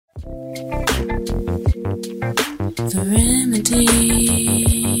The remedy.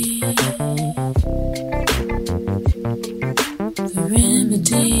 The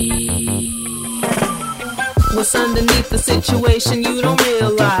remedy. What's underneath the situation you don't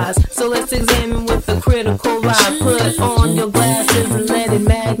realize? So let's examine with a critical eye. Put on your glasses and let it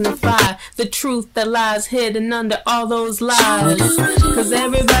magnify the truth that lies hidden under all those lies. Cause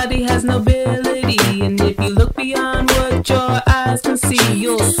everybody has nobility, and if you look beyond what your eyes can see,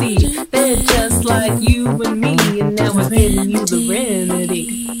 you'll see they're just like you and me, and now we're giving you the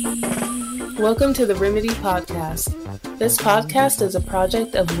remedy. Welcome to the Remedy Podcast. This podcast is a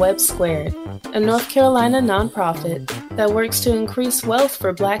project of Web Squared, a North Carolina nonprofit that works to increase wealth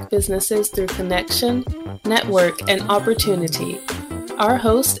for Black businesses through connection, network, and opportunity. Our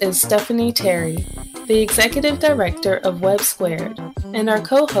host is Stephanie Terry, the Executive Director of Web Squared, and our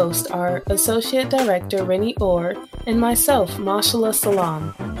co-hosts are Associate Director Rennie Orr and myself, Mashallah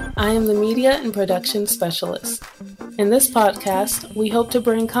Salam. I am the Media and Production Specialist. In this podcast, we hope to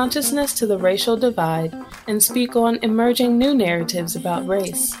bring consciousness to the racial divide and speak on emerging new narratives about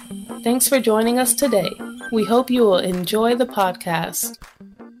race. Thanks for joining us today. We hope you will enjoy the podcast.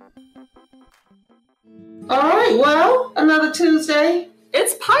 All right, well, another Tuesday.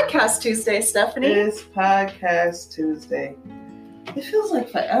 It's Podcast Tuesday, Stephanie. It's Podcast Tuesday. It feels like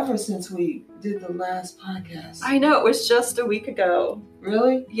forever since we did the last podcast. I know, it was just a week ago.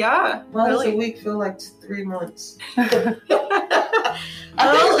 Really? Yeah. Why does a week feel like 3 months? I think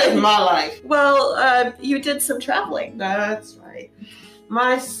it's my life. Well, you did some traveling. That's right.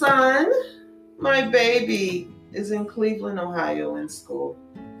 My son, my baby, is in Cleveland, Ohio in school.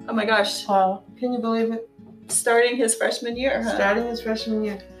 Oh my gosh. Wow. Can you believe it? Starting his freshman year, huh? Starting his freshman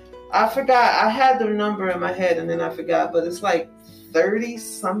year. I forgot. I had the number in my head and then I forgot, but it's like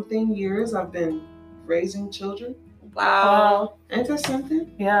 30-something years I've been raising children. Wow. Ain't that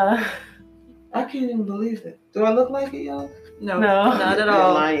something? Yeah. I can't even believe it. Do I look like it, y'all? No, not at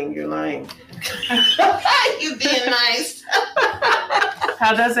all. You're lying. You being nice.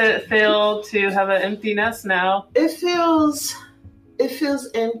 How does it feel to have an empty nest now? It feels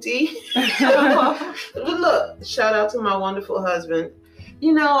empty. Look, shout out to my wonderful husband.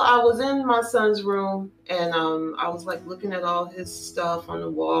 You know, I was in my son's room and I was like looking at all his stuff on the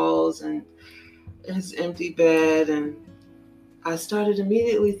walls and his empty bed, and I started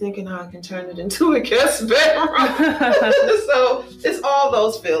immediately thinking how I can turn it into a guest bedroom. So it's all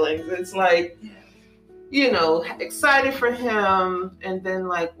those feelings. It's like, you know, excited for him, and then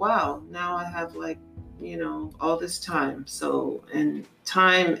like, wow, now I have like, you know, all this time. So, and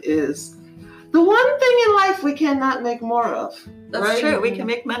time is the one thing in life we cannot make more of. That's right? true. We can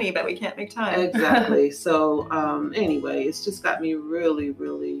make money, but we can't make time. Exactly. So, anyway, it's just got me really,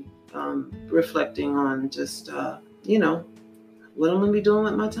 really reflecting on just, you know, what I'm going to be doing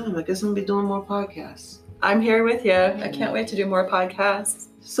with my time. I guess I'm going to be doing more podcasts. I'm here with you. I can't wait to do more podcasts.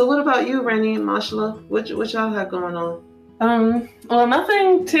 So what about you, Rennie and Mashallah? What y'all have going on? Well,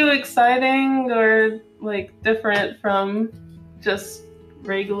 nothing too exciting or like different from just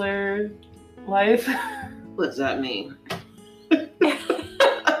regular life. What does that mean?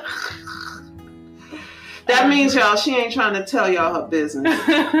 That means, y'all, she ain't trying to tell y'all her business.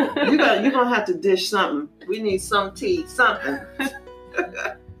 You're gonna have to dish something. We need some tea, something.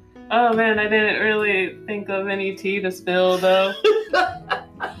 Oh man, I didn't really think of any tea to spill though.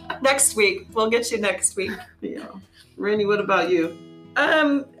 Next week. We'll get you next week. Yeah. Rennie, what about you?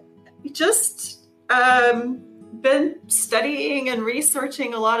 Just been studying and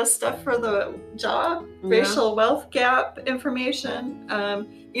researching a lot of stuff for the job, racial wealth gap information,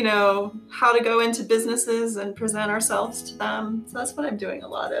 you know, how to go into businesses and present ourselves to them. So that's what I'm doing a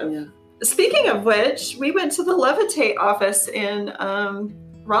lot of. Yeah. Speaking of which, we went to the Levitate office in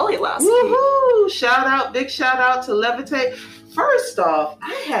Raleigh last week. Big shout out to Levitate. First off,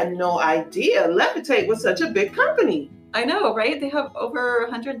 I had no idea Levitate was such a big company. I know, right? They have over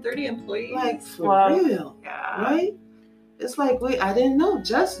 130 employees. Like, for real. Yeah. Right? It's like, I didn't know.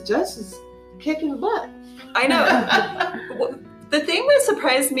 Just is kicking butt. I know. The thing that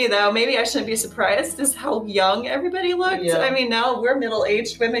surprised me, though, maybe I shouldn't be surprised, is how young everybody looked. Yeah. I mean, now we're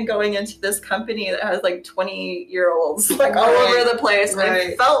middle-aged women going into this company that has like 20-year-olds like all over the place.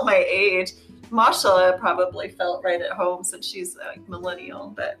 Right. I felt my age. Masha probably felt right at home since she's a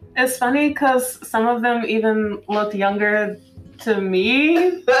millennial, but it's funny because some of them even looked younger to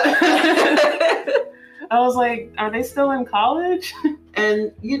me. I was like, are they still in college?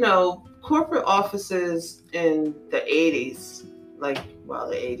 And, you know, corporate offices in the 80s, the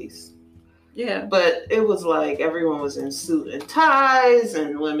 80s. Yeah. But it was like everyone was in suit and ties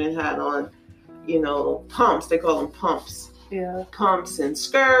and women had on, you know, pumps. They call them pumps. pumps and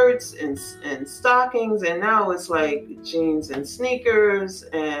skirts and stockings, and now it's like jeans and sneakers,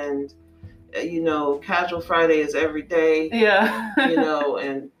 and casual Friday is every day. Yeah.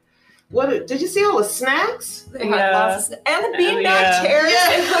 And what did you see all the snacks? They had lots of and the beanbag chairs.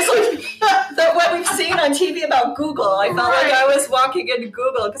 Yeah. It was like what we've seen on TV about Google. I felt like I was walking into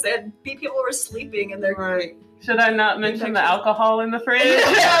Google because people were sleeping in their right. Should I not mention the alcohol in the fridge?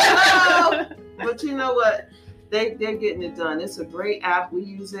 But you know what? They're getting it done. It's a great app. We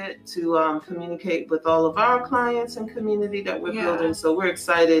use it to communicate with all of our clients and community that we're building. So we're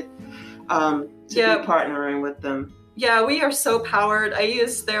excited to be partnering with them. Yeah, we are so powered. I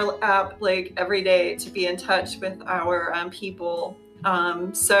use their app like every day to be in touch with our people.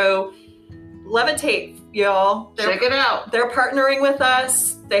 So Levitate, y'all. Check it out. They're partnering with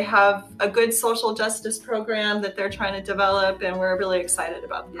us. They have a good social justice program that they're trying to develop, and we're really excited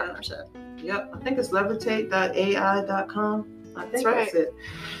about the partnership. Yep, I think it's levitate.ai.com. I think that's it.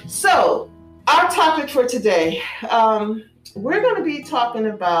 So, our topic for today, we're going to be talking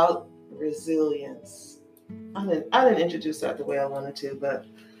about resilience. I didn't introduce that the way I wanted to, but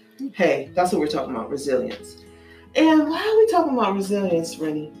hey, that's what we're talking about, resilience. And why are we talking about resilience,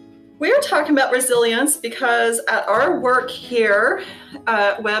 Rennie? We're talking about resilience because at our work here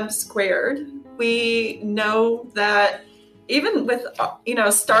at Web Squared, we know that even with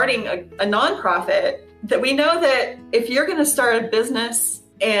starting a nonprofit, that we know that if you're going to start a business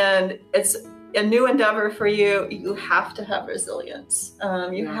and it's a new endeavor for you, you have to have resilience.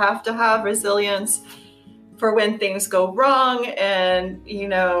 You have to have resilience for when things go wrong, and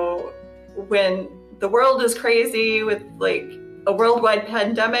when the world is crazy with like a worldwide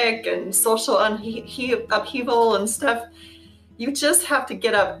pandemic and social upheaval and stuff. You just have to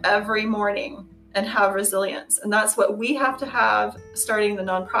get up every morning and have resilience. And that's what we have to have starting the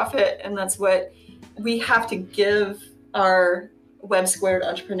nonprofit. And that's what we have to give our Web Squared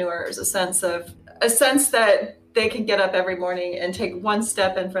entrepreneurs, a sense that they can get up every morning and take one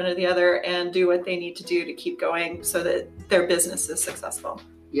step in front of the other and do what they need to do to keep going so that their business is successful.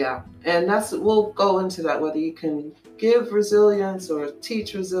 Yeah. And we'll go into that, whether you can give resilience or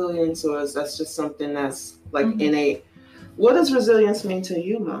teach resilience, or that's just something that's like innate. What does resilience mean to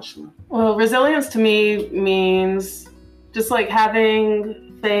you, Masha? Well, resilience to me means just like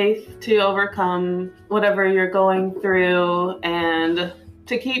having faith to overcome whatever you're going through and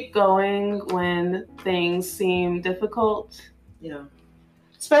to keep going when things seem difficult. Yeah.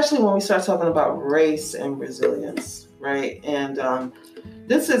 Especially when we start talking about race and resilience, right? And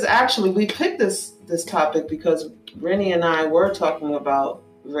this is actually, we picked this topic because Rennie and I were talking about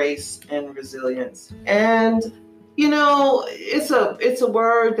race and resilience. And, it's a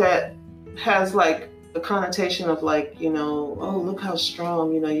word that has like a connotation of like, oh, look how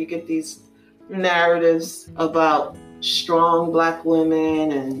strong, you get these narratives about strong Black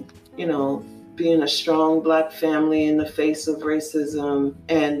women and, being a strong Black family in the face of racism,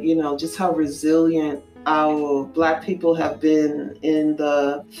 and, just how resilient our Black people have been in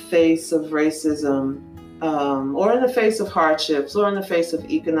the face of racism, or in the face of hardships, or in the face of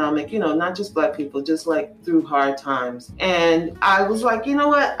economic, not just Black people, just like through hard times. And I was like, you know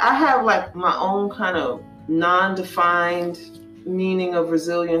what? I have like my own kind of non-defined meaning of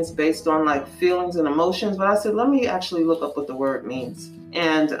resilience based on like feelings and emotions. But I said, let me actually look up what the word means.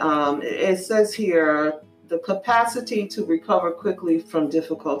 And it says here, the capacity to recover quickly from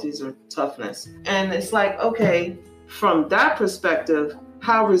difficulties or toughness. And it's like, okay, from that perspective,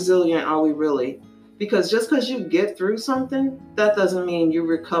 how resilient are we really? Because just because you get through something, that doesn't mean you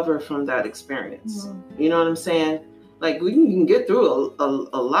recover from that experience. Mm-hmm. You know what I'm saying? Like we can get through a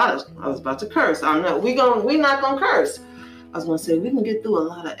lot of, I was about to curse. We're not gonna curse. I was gonna say we can get through a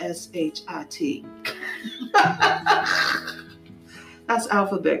lot of SHIT. That's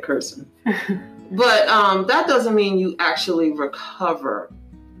alphabet cursing. But that doesn't mean you actually recover,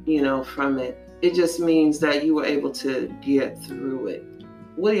 from it. It just means that you were able to get through it.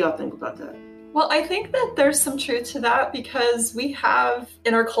 What do y'all think about that? Well, I think that there's some truth to that because we have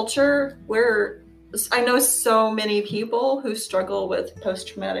in our culture I know so many people who struggle with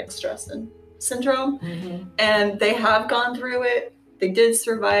post-traumatic stress syndrome, and they have gone through it. They did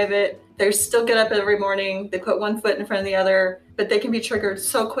survive it. They still get up every morning. They put one foot in front of the other, but they can be triggered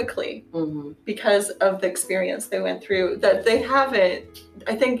so quickly because of the experience they went through that they haven't.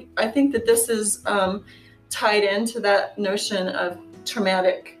 I think that this is tied into that notion of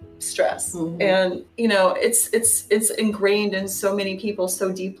traumatic stress, and it's ingrained in so many people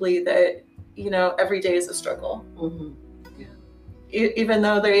so deeply that every day is a struggle. even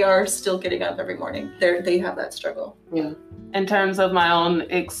though they are still getting up every morning, they have that struggle. Yeah. In terms of my own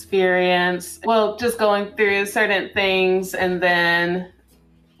experience, well, just going through certain things and then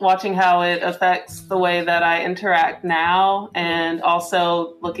watching how it affects the way that I interact now, and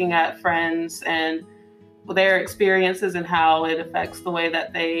also looking at friends and their experiences and how it affects the way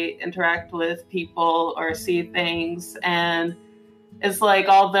that they interact with people or see things. And it's like,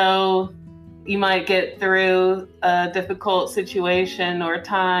 although you might get through a difficult situation or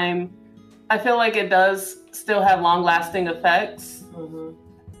time, I feel like it does still have long-lasting effects. Mm-hmm.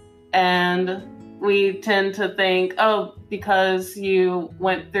 And we tend to think, oh, because you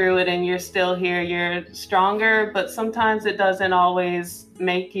went through it and you're still here, you're stronger. But sometimes it doesn't always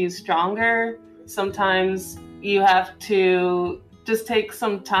make you stronger. Sometimes you have to just take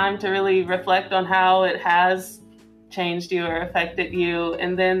some time to really reflect on how it has changed you or affected you.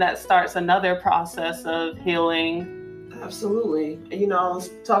 And then that starts another process of healing. Absolutely. You know, I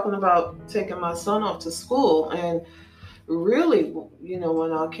was talking about taking my son off to school, and really, you know,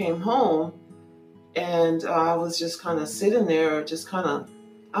 when I came home and I was just kind of sitting there, just kind of,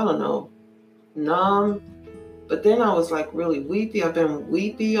 I don't know, numb. But then I was like really weepy. I've been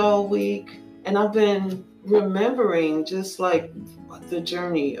weepy all week, and I've been remembering just like the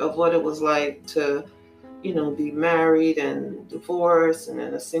journey of what it was like to, you know, be married and divorced and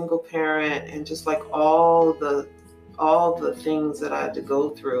then a single parent, and just like all the things that I had to go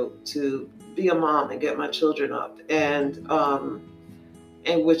through to be a mom and get my children up, and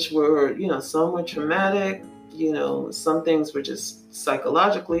which were, you know, some were traumatic, you know, some things were just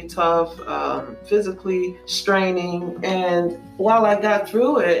psychologically tough, physically straining. And while I got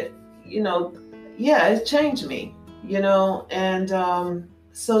through it, you know, yeah, it changed me, you know, and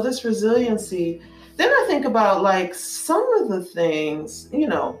so this resiliency. Then I think about like some of the things, you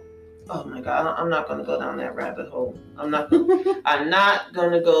know, oh my God, I'm not going to go down that rabbit hole. I'm not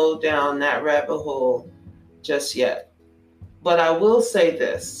going to go down that rabbit hole just yet. But I will say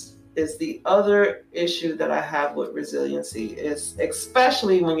this is the other issue that I have with resiliency is,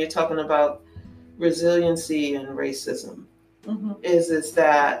 especially when you're talking about resiliency and racism, Mm-hmm. is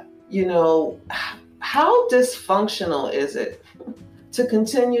that, you know, how dysfunctional is it to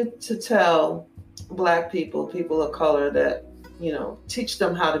continue to tell Black people, people of color, that, you know, teach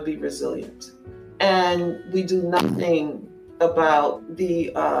them how to be resilient, and we do nothing about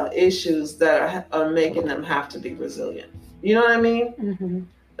the issues that are making them have to be resilient. You know what I mean? Mm-hmm.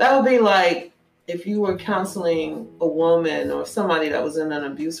 That would be like if you were counseling a woman or somebody that was in an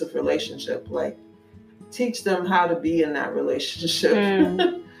abusive relationship, like teach them how to be in that relationship,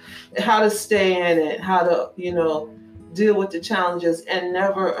 how to stay in it, how to, you know, deal with the challenges, and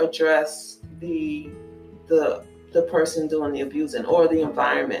never address the person doing the abusing or the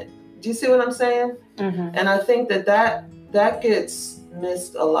environment. Do you see what I'm saying? Mm-hmm. And I think that gets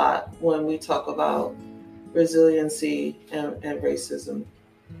missed a lot when we talk about resiliency and racism.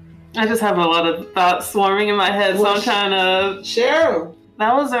 I just have a lot of thoughts swarming in my head, so I'm trying to share.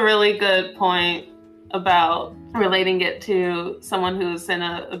 That was a really good point about relating it to someone who's in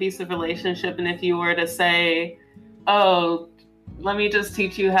an abusive relationship. And if you were to say, oh, let me just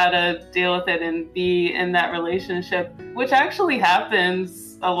teach you how to deal with it and be in that relationship, which actually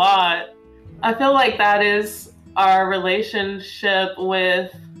happens a lot. I feel like that is our relationship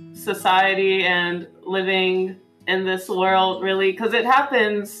with society and living in this world, really, because it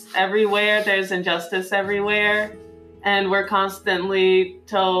happens everywhere. There's injustice everywhere, and we're constantly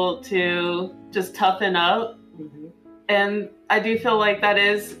told to just toughen up. Mm-hmm. And I do feel like that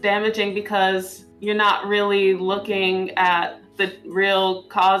is damaging because you're not really looking at the real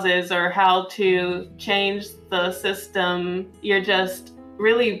causes or how to change the system. You're just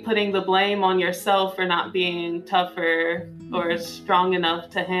really putting the blame on yourself for not being tougher or strong enough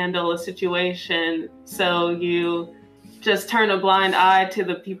to handle a situation. So you just turn a blind eye to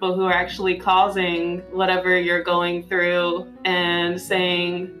the people who are actually causing whatever you're going through and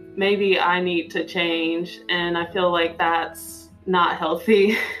saying, maybe I need to change. And I feel like that's not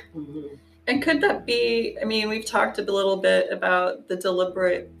healthy. Mm-hmm. And could that be, I mean, we've talked a little bit about the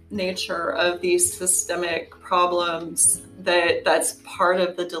deliberate nature of these systemic problems, that's part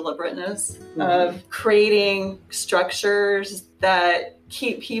of the deliberateness mm-hmm. of creating structures that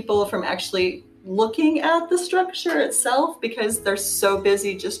keep people from actually looking at the structure itself because they're so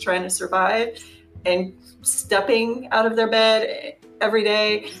busy just trying to survive and stepping out of their bed every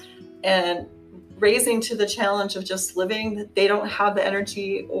day and raising to the challenge of just living. They don't have the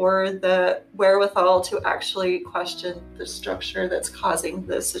energy or the wherewithal to actually question the structure that's causing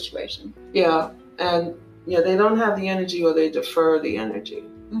this situation. Yeah, and they don't have the energy, or they defer the energy,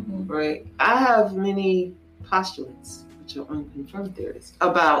 mm-hmm. right? I have many postulates, which are unconfirmed theories,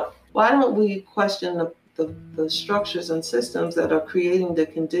 about why don't we question the structures and systems that are creating the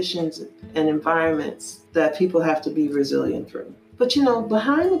conditions and environments that people have to be resilient through. But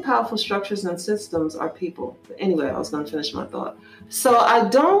behind the powerful structures and systems are people. Anyway, I was going to finish my thought. So I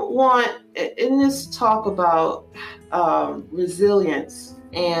don't want, in this talk about resilience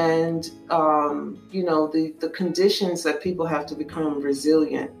and, the conditions that people have to become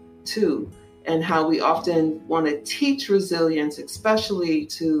resilient to, and how we often want to teach resilience, especially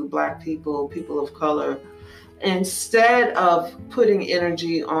to Black people, people of color, instead of putting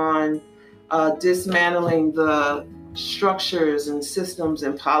energy on dismantling the structures and systems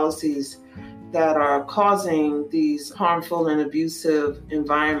and policies that are causing these harmful and abusive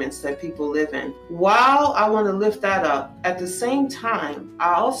environments that people live in. While I want to lift that up, at the same time,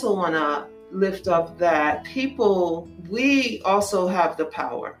 I also want to lift up that we also have the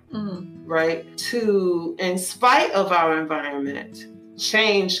power, right, to, in spite of our environment,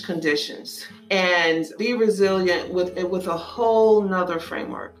 change conditions and be resilient with a whole nother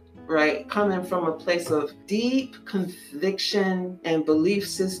framework. Right? Coming from a place of deep conviction and belief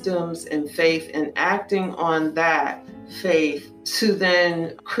systems and faith, and acting on that faith to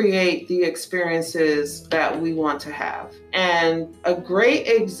then create the experiences that we want to have. And a great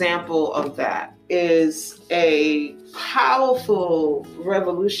example of that is a powerful,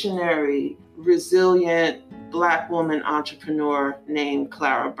 revolutionary, resilient Black woman entrepreneur named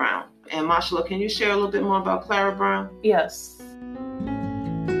Clara Brown. And Mashallah, can you share a little bit more about Clara Brown? Yes.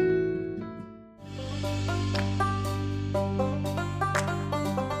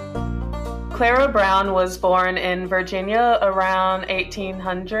 Clara Brown was born in Virginia around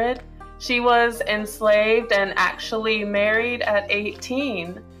 1800. She was enslaved and actually married at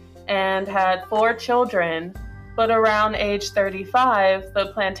 18 and had 4 children. But around age 35, the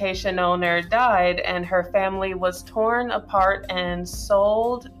plantation owner died and her family was torn apart and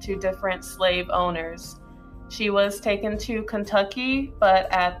sold to different slave owners. She was taken to Kentucky,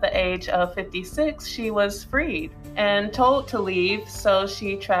 but at the age of 56, she was freed and told to leave, so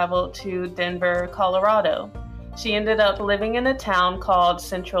she traveled to Denver, Colorado. She ended up living in a town called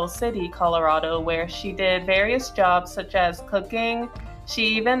Central City, Colorado, where she did various jobs such as cooking. She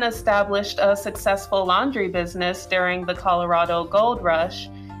even established a successful laundry business during the Colorado Gold Rush,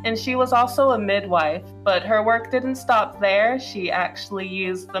 and she was also a midwife. But her work didn't stop there. She actually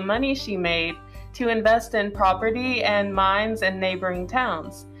used the money she made to invest in property and mines in neighboring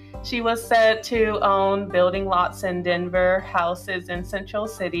towns. She was said to own building lots in Denver, houses in Central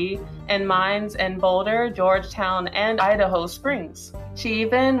City, and mines in Boulder, Georgetown, and Idaho Springs. She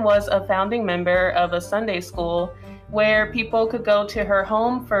even was a founding member of a Sunday school where people could go to her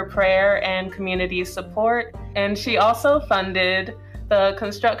home for prayer and community support. And she also funded the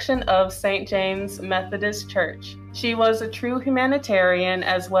construction of St. James Methodist Church. She was a true humanitarian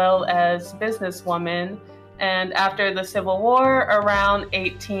as well as businesswoman, and after the Civil War around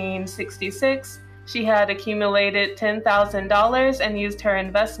 1866, she had accumulated $10,000 and used her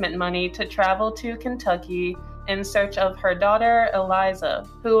investment money to travel to Kentucky in search of her daughter, Eliza,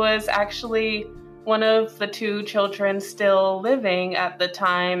 who was actually one of the 2 children still living at the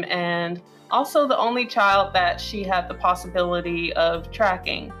time, and also the only child that she had the possibility of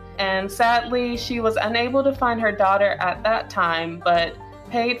tracking. And sadly, she was unable to find her daughter at that time, but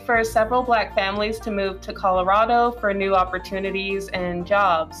paid for several Black families to move to Colorado for new opportunities and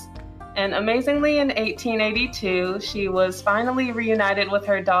jobs. And amazingly, in 1882, she was finally reunited with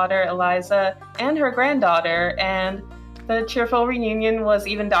her daughter, Eliza, and her granddaughter, and the cheerful reunion was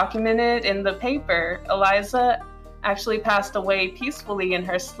even documented in the paper. Eliza actually passed away peacefully in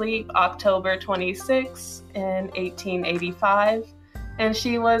her sleep October 26 in 1885, and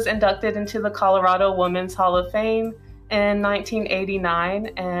she was inducted into the Colorado Women's Hall of Fame in 1989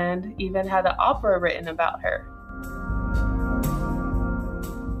 and even had an opera written about her.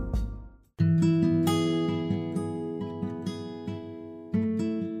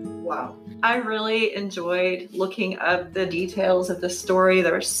 Wow. I really enjoyed looking up the details of the story.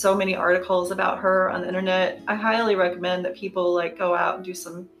 There are so many articles about her on the internet. I highly recommend that people go out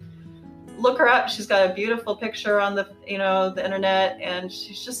and look her up. She's got a beautiful picture on the internet, and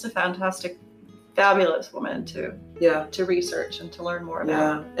she's just a fantastic, fabulous woman to research and to learn more about.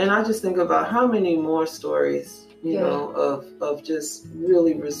 Yeah, and I just think about how many more stories, of just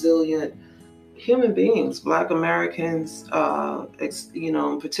really resilient human beings, Black Americans,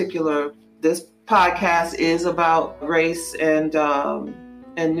 in particular. This podcast is about race and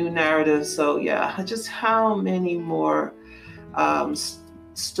new narratives. So just how many more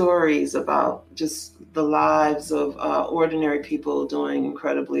stories about just the lives of ordinary people doing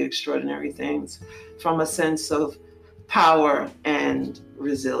incredibly extraordinary things from a sense of power and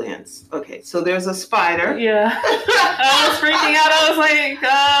resilience. Okay, so there's a spider. Yeah. I was freaking out. I was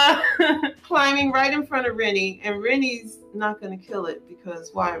like, climbing right in front of Rennie, and Rennie's not going to kill it because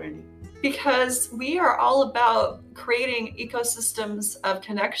why, Rennie? Because we are all about creating ecosystems of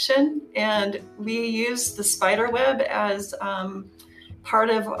connection, and we use the spider web as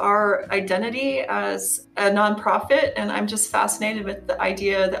part of our identity as a nonprofit. And I'm just fascinated with the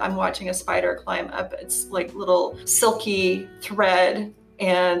idea that I'm watching a spider climb up its like little silky thread,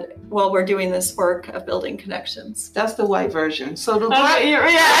 and while we're doing this work of building connections. That's the white version. So the black, I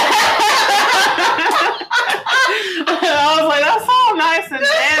was like, that's all nice and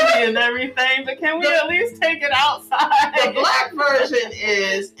dandy and everything, but can we at least take it outside? The black version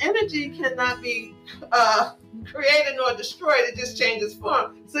is energy cannot be created nor destroyed. It just changes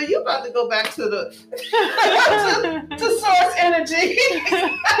form. So you're about to go back to the to source energy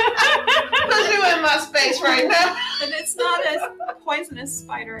because you're in my space right now. And it's not a poisonous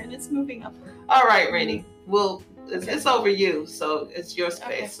spider, and it's moving upward. All right, Rainey. Well, it's over you, so it's your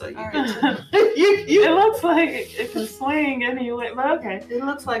space. Okay. So you Right. It looks like it can swing anyway, but okay. It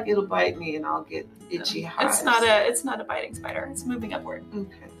looks like it'll bite me, and I'll get itchy hives. It's not a biting spider. It's moving upward.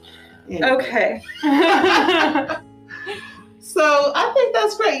 Okay. Anyway. Okay. So I think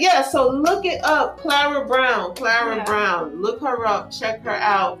that's great. Yeah. So look it up, Clara Brown. Brown. Look her up. Check her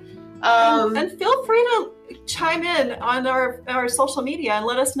out. And feel free to chime in on our social media and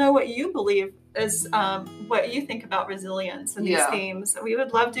let us know what you believe is what you think about resilience and these themes. We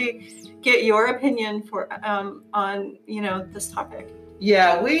would love to get your opinion on this topic.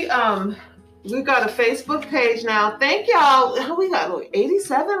 Yeah, we've got a Facebook page now. Thank y'all. We got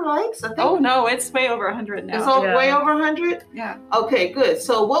 87 likes, I think. Oh no, it's way over 100 now. It's way over 100? Yeah. Okay, good.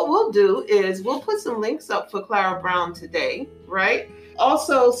 So what we'll do is we'll put some links up for Clara Brown today, right?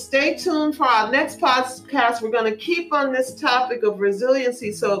 Also, stay tuned for our next podcast. We're going to keep on this topic of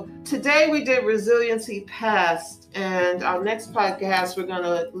resiliency. So today we did resiliency past, and our next podcast, we're going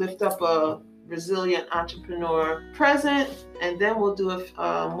to lift up a resilient entrepreneur present, and then we'll do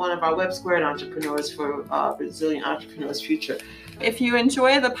one of our Web Squared entrepreneurs for resilient entrepreneurs future. If you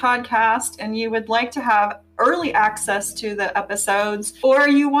enjoy the podcast and you would like to have early access to the episodes, or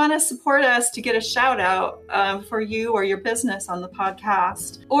you want to support us to get a shout out for you or your business on the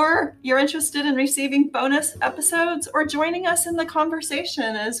podcast, or you're interested in receiving bonus episodes or joining us in the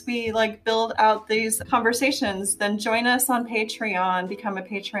conversation as we build out these conversations, then join us on Patreon, become a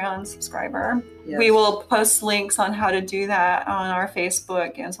Patreon subscriber. Yes. We will post links on how to do that on our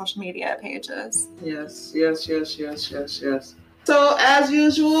Facebook and social media pages. Yes. So, as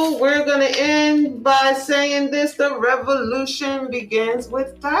usual, we're going to end by saying this: the revolution begins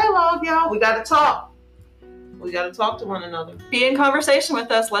with dialogue, y'all. We got to talk. We got to talk to one another. Be in conversation with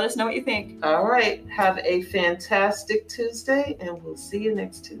us. Let us know what you think. All right. Have a fantastic Tuesday, and we'll see you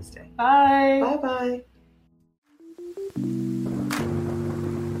next Tuesday. Bye. Bye-bye.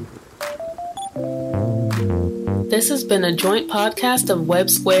 This has been a joint podcast of Web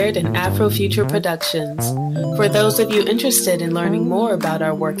Squared and Afrofuture Productions. For those of you interested in learning more about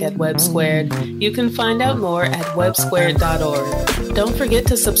our work at Web Squared, you can find out more at websquared.org. Don't forget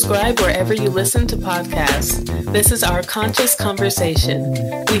to subscribe wherever you listen to podcasts. This is our conscious conversation.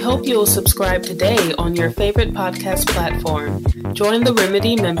 We hope you will subscribe today on your favorite podcast platform. Join the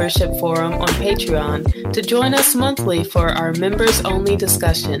Remedy Membership Forum on Patreon to join us monthly for our members-only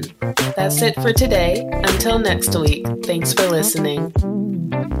discussion. That's it for today. Until next week, thanks for listening.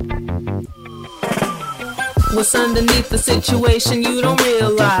 What's underneath the situation you don't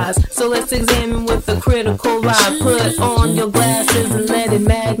realize? So let's examine with a critical eye. Put on your glasses and let it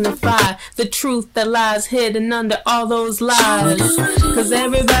magnify the truth that lies hidden under all those lies. Cause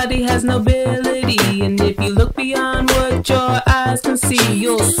everybody has nobility, and if you look beyond what your eyes can see,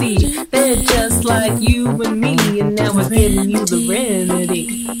 you'll see they're just like you and me, and now we're giving you the remedy.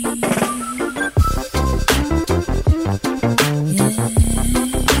 The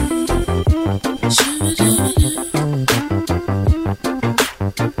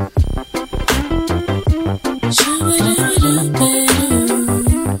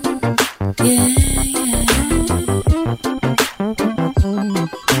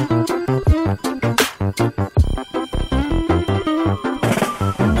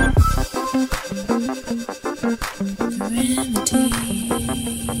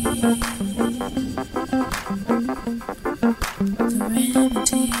remedy.